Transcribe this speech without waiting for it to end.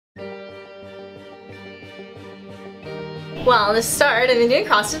Well, to start, I've been doing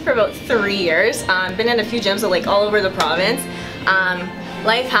CrossFit for about 3 years. Been in a few gyms like all over the province.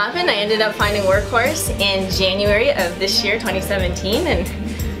 Life happened. I ended up finding Workhorse in January of this year, 2017, and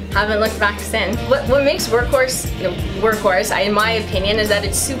haven't looked back since. What makes Workhorse, Workhorse, in my opinion, is that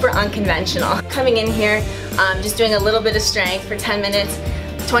it's super unconventional. Coming in here, just doing a little bit of strength for 10 minutes,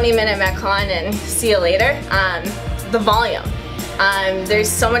 20-minute Metcon, and see you later. The volume. There's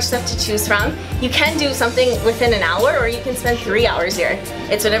so much stuff to choose from. You can do something within an hour, or you can spend 3 hours here.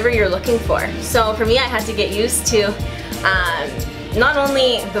 It's whatever you're looking for. So for me, I had to get used to not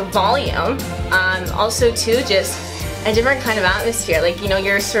only the volume, also too just a different kind of atmosphere. Like, you know,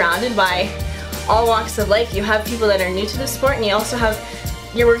 you're surrounded by all walks of life. You have people that are new to the sport, and you also have,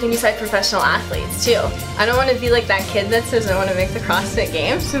 you're working beside professional athletes too. I don't want to be like that kid that says I want to make the CrossFit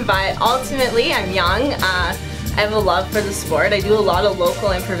Games, but ultimately I'm young. I have a love for the sport. I do a lot of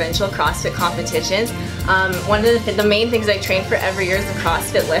local and provincial CrossFit competitions. One of the main things I train for every year is the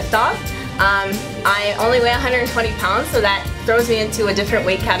CrossFit Liftoff. I only weigh 120 pounds, so that throws me into a different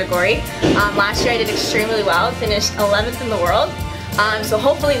weight category. Last year I did extremely well, finished 11th in the world. So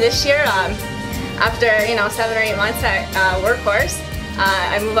hopefully this year, after 7 or 8 months at Workhorse,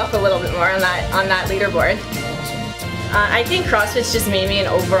 I move up a little bit more on that leaderboard. I think CrossFit's just made me an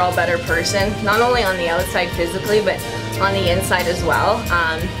overall better person, not only on the outside physically, but on the inside as well.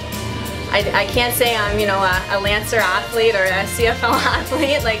 I can't say I'm, a Lancer athlete or a CFL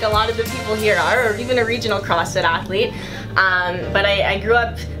athlete like a lot of the people here are, or even a regional CrossFit athlete. But I grew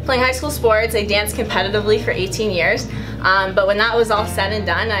up playing high school sports. I danced competitively for 18 years. But when that was all said and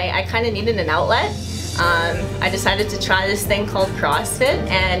done, I kind of needed an outlet. I decided to try this thing called CrossFit,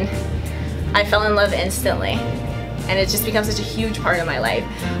 and I fell in love instantly. And it just becomes such a huge part of my life.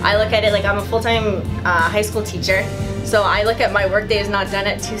 I look at it like I'm a full-time high school teacher, so I look at my workday is not done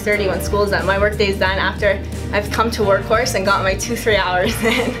at 2:30 when school is done. My workday is done after I've come to Workhorse and got my 2-3 hours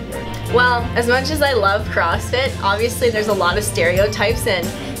in. Well, as much as I love CrossFit, obviously there's a lot of stereotypes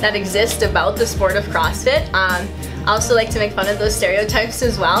that exist about the sport of CrossFit. I also like to make fun of those stereotypes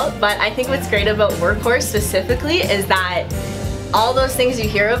as well, but I think what's great about Workhorse specifically is that all those things you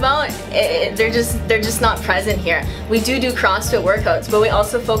hear about, they're just not present here. We do CrossFit workouts, but we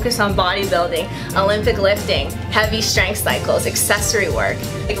also focus on bodybuilding, Olympic lifting, heavy strength cycles, accessory work.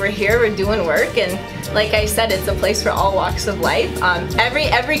 Like, we're here, we're doing work, and like I said, it's a place for all walks of life.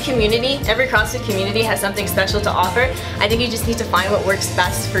 Every community, every CrossFit community has something special to offer. I think you just need to find what works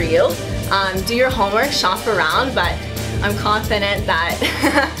best for you. Do your homework, shop around, but I'm confident that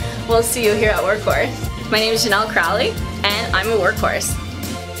we'll see you here at Workhorse. My name is Janelle Crowley, and I'm a Workhorse.